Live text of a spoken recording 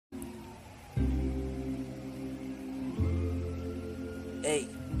Hey,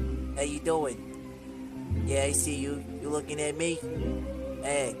 how you doing? Yeah, I see you. You looking at me?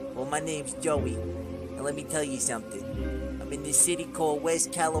 Hey, well, my name's Joey. And let me tell you something. I'm in this city called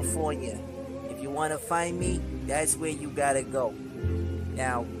West California. If you want to find me, that's where you gotta go.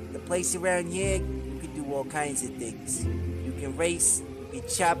 Now, the place around here, you can do all kinds of things. You can race, you can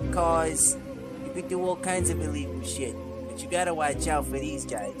chop cars, you can do all kinds of illegal shit. But you gotta watch out for these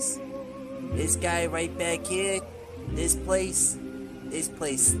guys. This guy right back here, this place, this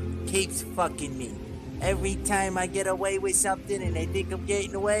place keeps fucking me. Every time I get away with something and they think I'm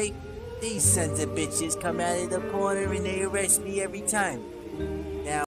getting away, these sons of bitches come out of the corner and they arrest me every time.